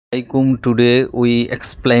Today we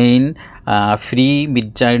explain free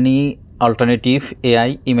Midjourney Alternative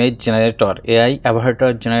AI image generator, AI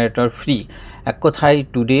avatar generator free.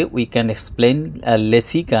 Today we can explain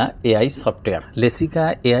lexica AI software.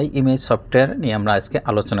 lexica AI image software নিয়ে আমরা আজকে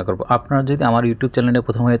আলোচনা করব। আপনারা যদি আমার ইউটিউব চ্যানেলে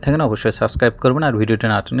প্রথম হয়ে থাকেন অবশ্যই সাবস্ক্রাইব করবেন আর ভিডিওটা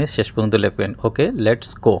না টেনে শেষ পর্যন্ত দেখবেন। ওকে,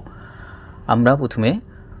 লেটস গো। আমরা প্রথমে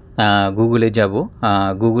গুগলে যাব।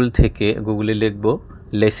 গুগলে লিখব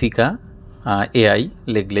lexica AI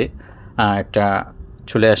লিখলে একটা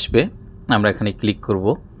চলে আসবে। আমরা এখানে ক্লিক করব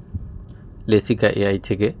lexica AI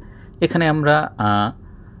থেকে। এখানে আমরা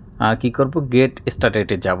কি করব, গেট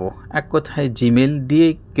স্টার্টেডে যাব। এক কথায় জিমেল দিয়ে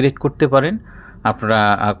ক্রিয়েট করতে পারেন আপনারা।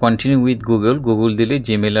 কন্টিনিউ উইথ গুগল দিলে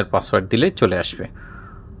জিমেল আর পাসওয়ার্ড দিলে চলে আসবে।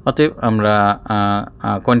 অতএব আমরা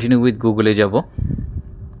কন্টিনিউ উইথ গুগলে যাব।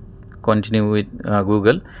 কন্টিনিউ উইথ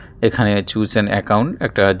গুগল, এখানে চুজ অ্যান অ্যাকাউন্ট,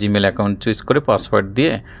 একটা জিমেল অ্যাকাউন্ট চুজ করে পাসওয়ার্ড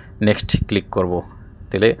দিয়ে নেক্সট ক্লিক করব।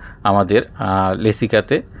 তাহলে আমাদের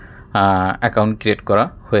লেসিকাতে অ্যাকাউন্ট ক্রিয়েট করা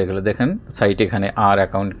হয়ে গেল। দেখেন সাইটে এখানে আর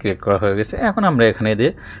অ্যাকাউন্ট ক্রিয়েট করা হয়ে গেছে। এখন আমরা এখানে যে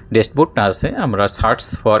ড্যাশবোর্ডটা আছে আমরা search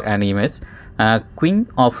for an image queen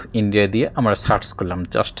of India দিয়ে আমরা সার্চ করলাম,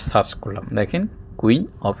 জাস্ট সার্চ করলাম। দেখেন কুইন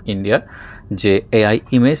অফ ইন্ডিয়ার যে এআই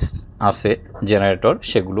ইমেজ আছে জেনারেটর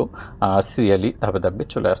সেগুলো সিরিয়ালি ধাপে ধাপে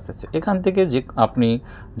চলে আসতেছে। এখান থেকে যে আপনি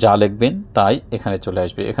যা লিখবেন তাই এখানে চলে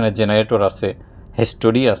আসবে। এখানে জেনারেটর আছে,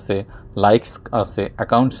 হিস্টোরি আছে, লাইকস আছে,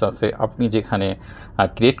 অ্যাকাউন্টস আছে। আপনি যেখানে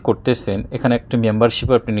ক্রিয়েট করতেছেন এখানে একটা মেম্বারশিপ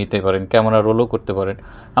আপনি নিতে পারেন, ক্যামেরা রোলও করতে পারেন।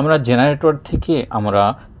 আমরা জেনারেটর থেকে আমরা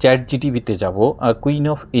ChatGPTতে যাব, কুইন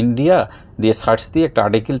অফ ইন্ডিয়া দিয়ে সার্চ দিয়ে একটা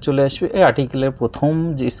আর্টিকেল চলে আসবে। এই আর্টিকেলের প্রথম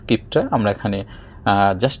যে স্ক্রিপ্টটা আমরা এখানে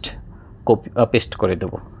জাস্ট কপি পেস্ট করে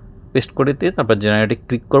দেবো। পেস্ট করে দিয়ে তারপর জেনারেটে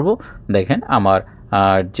ক্লিক করব। দেখেন আমার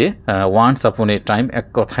যে ওয়ান্স আপন এ টাইম এক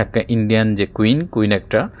কথা একটা ইন্ডিয়ান যে কুইন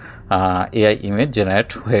একটা এআই ইমেজ জেনারেট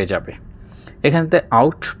হয়ে যাবে। এখানতে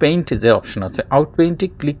আউট পেইন্ট যে অপশন আছে, আউট পেইন্টে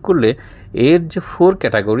ক্লিক করলে এর যে 4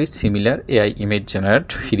 category similar AI image generate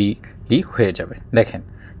freely হয়ে যাবে। দেখেন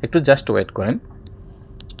একটু জাস্ট ওয়েট করেন,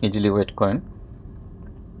 ইজিলি ওয়েট করেন,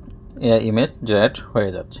 এআই ইমেজ জেনারেট হয়ে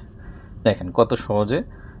যাচ্ছে। দেখেন কত সহজে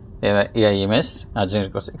এআই ইমেজ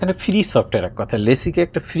জেনারেট করছে। এখানে ফ্রি সফটওয়্যার, এক কথা লেসিকা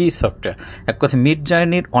একটা ফ্রি সফটওয়্যার। এক কথা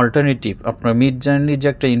মিডজার্নির অল্টারনেটিভ, আপনার মিডজার্নির যে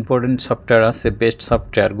একটা ইম্পর্টেন্ট সফটওয়্যার আছে, বেস্ট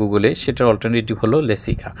সফটওয়্যার গুগলে, সেটার অল্টারনেটিভ হলো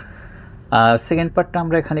লেসিকা। সেকেন্ড পার্টটা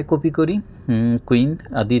আমরা এখানে কপি করি, কুইন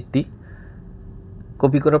আদিতি।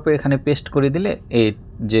 কপি করার পর এখানে পেস্ট করে দিলে এই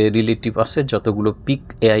যে রিলেটিভ আছে যতগুলো পিক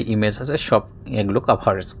এআই ইমেজ আছে সব এগুলো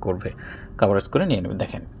কাভারেজ করে নিয়ে নেবে।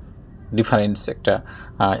 দেখেন ডিফারেন্স একটা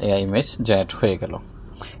এআই ইমেজ জেনারেট হয়ে গেল।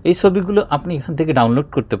 এই ছবিগুলো আপনি এখান থেকে ডাউনলোড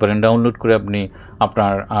করতে পারেন, ডাউনলোড করে আপনি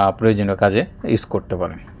আপনার প্রয়োজনীয় কাজে ইউজ করতে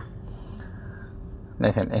পারেন।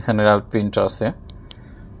 দেখেন এখানে প্রিন্ট আছে।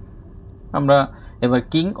 আমরা এবার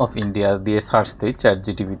কিং অফ ইন্ডিয়া দিয়ে সার্চ দিই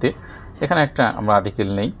ChatGPTতে। এখানে একটা আমরা আর্টিকেল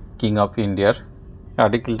নেই কিং অফ ইন্ডিয়ার,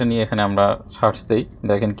 আর্টিকেলটা নিয়ে এখানে আমরা সার্চ দিই।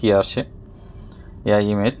 দেখেন কি আসে, এআই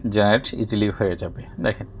ইমেজ জেনারেট ইজিলি হয়ে যাবে।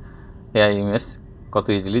 দেখেন এআই ইমেজ কত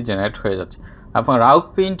ইজিলি জেনারেট হয়ে যাচ্ছে। আপনার আউট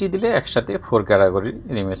পেইন্টটি দিলে একসাথে 4 ক্যাটাগরির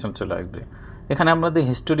অ্যানিমেশন চলে আসবে। এখানে আমাদের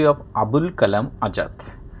হিস্টোরি অফ আবুল কালাম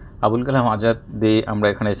আজাদ দিয়ে আমরা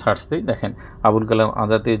এখানে সার্চ দিই। দেখেন আবুল কালাম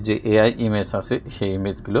আজাদের যে এআই ইমেজ আছে সেই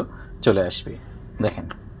ইমেজগুলো চলে আসবে। দেখেন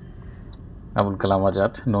আবুল কালাম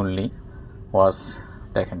আজাদ ননলি ওয়াজ,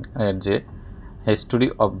 দেখেন এর যে হিস্টোরি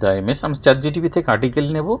অফ দ্য ইমেজ। আমরা ChatGPT থেকে আর্টিকেল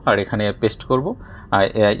নেব আর এখানে পেস্ট করব, আর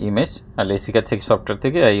এআই ইমেজ লেসিকা থেকে সফটওয়্যার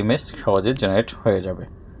থেকে এআই ইমেজ সহজে জেনারেট হয়ে যাবে।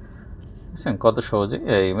 বুঝছেন কত সহজে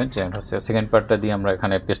এআই ইমেজ জেনারেট হচ্ছে। সেকেন্ড পার্টটা দিয়ে আমরা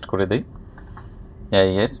এখানে পেস্ট করে দিই। এআই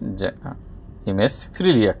ইমেজ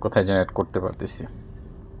ফ্রিলি এক কথায় জেনারেট করতে পারতেছি,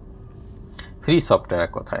 ফ্রি সফটওয়্যার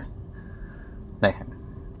এক কথায়। দেখেন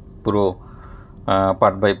পুরো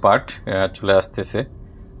পার্ট বাই পার্ট চলে আসতেছে,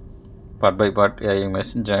 part by part AI image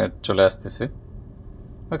generate চলে আসতেছে।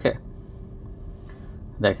 ওকে,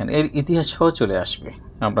 দেখেন এর ইতিহাস সহ চলে আসবে।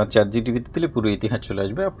 আপনার ChatGPT দিলে পুরো ইতিহাস চলে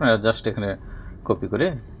আসবে। আপনারা জাস্ট এখানে কপি করে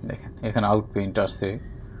দেখেন এখানে আউট পেইন্ট আছে,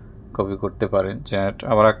 কপি করতে পারেন জেনারেট।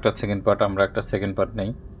 আবার একটা সেকেন্ড পার্ট নেই।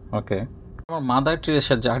 ওকে, আমার মাদার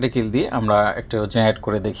টেরেসার যে আর্টিকেল দিয়ে আমরা একটা জেনারেট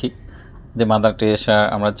করে দেখি যে মাদার টেরেসা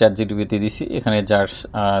আমরা ChatGPT দিছি, এখানে যার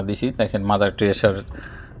দিছি। দেখেন মাদার টেরেসার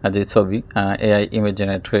যে ছবি এআই ইমেজ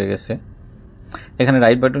জেনারেট হয়ে গেছে। এখানে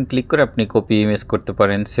রাইট বাটন ক্লিক করে আপনি কপি ইমেজ করতে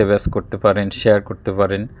পারেন, সেভ অ্যাজ করতে পারেন, শেয়ার করতে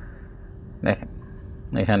পারেন। দেখেন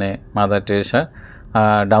এখানে মাদার টেরেসা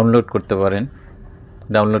ডাউনলোড করতে পারেন,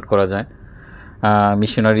 ডাউনলোড করা যায়।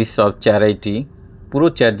 মিশনারিজ অফ চ্যারিটি, পুরো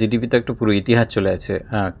ChatGPTতে একটা পুরো ইতিহাস চলে আছে।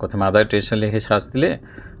 কোথায় মাদার টেরেসা লিখে সার্চ দিলে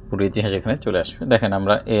পুরো ইতিহাস এখানে চলে আসবে। দেখেন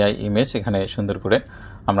আমরা এআই ইমেজ এখানে সুন্দর করে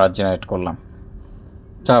আমরা জেনারেট করলাম।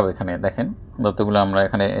 সব এখানে দেখেন যতগুলো আমরা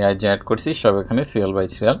এখানে এআই জেনারেট করছি সব এখানে সিরিয়াল বাই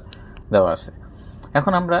সিরিয়াল দেওয়া আছে।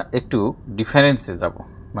 এখন আমরা একটু ডিফারেন্সে যাব,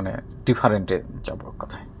 মানে ডিফারেন্টে যাব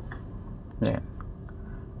কথায়।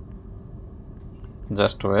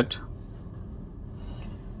 জাস্ট ওয়েট,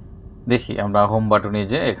 দেখি আমরা হোম বাটনে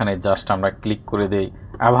যে এখানে জাস্ট আমরা ক্লিক করে দেই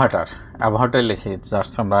অ্যাভাটার, অ্যাভাটার লিখে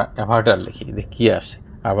জাস্ট আমরা অ্যাভাটার লিখি, দেখি কী আসে।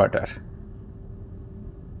 অ্যাভাটার,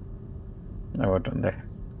 অ্যাভাটার দেখেন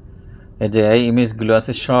এই যে এই ইমেজগুলো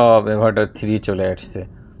আছে সব অ্যাভাটার 3 চলে আসছে।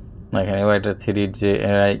 দেখেন অ্যাভাটার 3 যে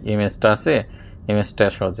ইমেজটা আছে, ইমেজটা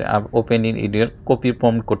সহজে ওপেন ইন ইডিয়ার কপি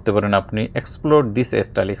প্রম্পট করতে পারেন আপনি। Explore this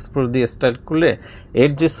style, explore this style করলে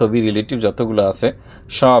এর যে ছবি রিলেটিভ যতগুলো আছে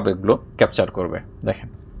সব এগুলো ক্যাপচার করবে। দেখেন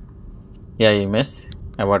এআই ইমেজ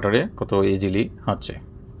অ্যাভাটারে কত ইজিলি হচ্ছে।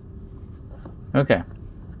 ওকে,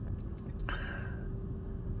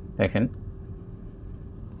 দেখেন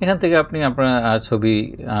এখান থেকে আপনি আপনার ছবি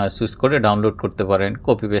চুজ করে ডাউনলোড করতে পারেন,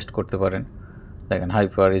 কপি পেস্ট করতে পারেন। দেখেন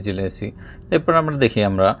হাইপার রেজিলেন্সি। এরপর আমরা দেখি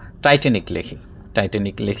আমরা টাইটানিক লিখি,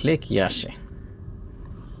 টাইটানিক লিখলে কি আসে,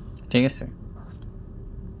 ঠিক আছে।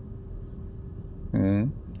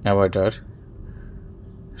 অ্যাভাটার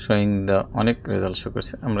শোয়িং দ্য অনেক রেজাল্ট শো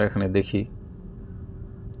করছে। আমরা এখানে দেখি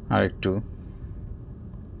আর একটু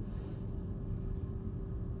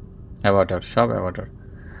অ্যাভাটার, সব অ্যাভাটার।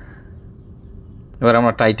 এবার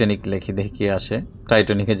আমরা টাইটানিক লিখি, দেখি কি আসে।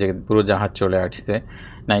 টাইটানিকে যে পুরো জাহাজ চলে আসছে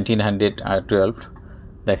 1912।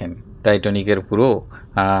 দেখেন টাইটানিকের পুরো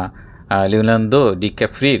লিওনার্দো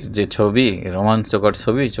ডিক্যাপ্রির যে ছবি, রোমাঞ্চকর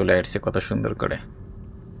ছবি চলে আসছে কত সুন্দর করে,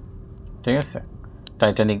 ঠিক আছে।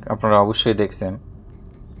 টাইটানিক আপনারা অবশ্যই দেখছেন,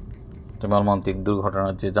 যে মর্মান্তিক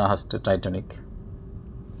দুর্ঘটনার যে জাহাজটা টাইটানিক,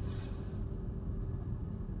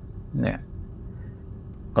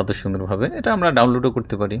 কত সুন্দরভাবে এটা আমরা ডাউনলোডও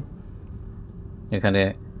করতে পারি এখানে।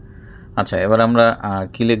 আচ্ছা, এবার আমরা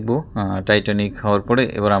কি লিখব টাইটানিক হওয়ার পরে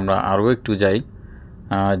এবার আমরা আরও একটু যাই,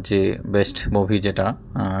 যে বেস্ট মুভি যেটা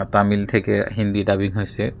তামিল থেকে হিন্দি ডাবিং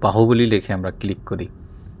হয়েছে, বাহুবলী লিখে আমরা ক্লিক করি।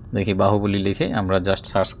 দেখি বাহুবলী লিখে আমরা জাস্ট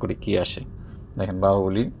সার্চ করি কি আসে। দেখেন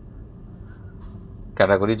বাহুবলী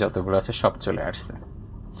ক্যাটাগরি যতগুলো আছে সব চলে আসছে।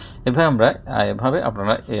 এভাবে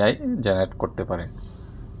আপনারা এআই জেনারেট করতে পারেন,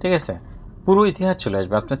 ঠিক আছে। পুরো ইতিহাস চলে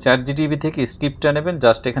আসবে। আপনার ChatGPT থেকে স্ক্রিপ্টটা নেবেন,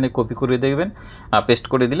 জাস্ট এখানে কপি করে দেবেন, পেস্ট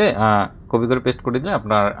করে দিলে কপি করে পেস্ট করে দিলে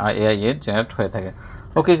আপনার এআই এর জেনারেট হয়ে থাকে।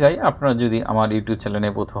 ওকে গাই, আপনারা যদি আমার ইউটিউব চ্যানেলে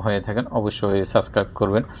প্রথম হয়ে থাকেন অবশ্যই সাবস্ক্রাইব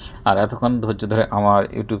করবেন। আর এতক্ষণ ধৈর্য ধরে আমার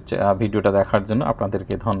ইউটিউব ভিডিওটা দেখার জন্য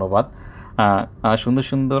আপনাদেরকে ধন্যবাদ। সুন্দর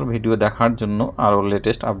সুন্দর ভিডিও দেখার জন্য আরও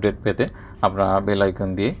লেটেস্ট আপডেট পেতে আপনারা বেল আইকন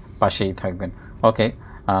দিয়ে পাশেই থাকবেন। ওকে,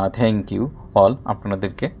 থ্যাংক ইউ অল।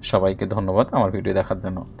 আপনাদেরকে সবাইকে ধন্যবাদ আমার ভিডিও দেখার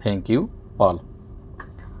জন্য। Thank you all.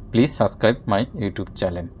 Please subscribe my YouTube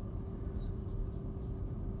channel.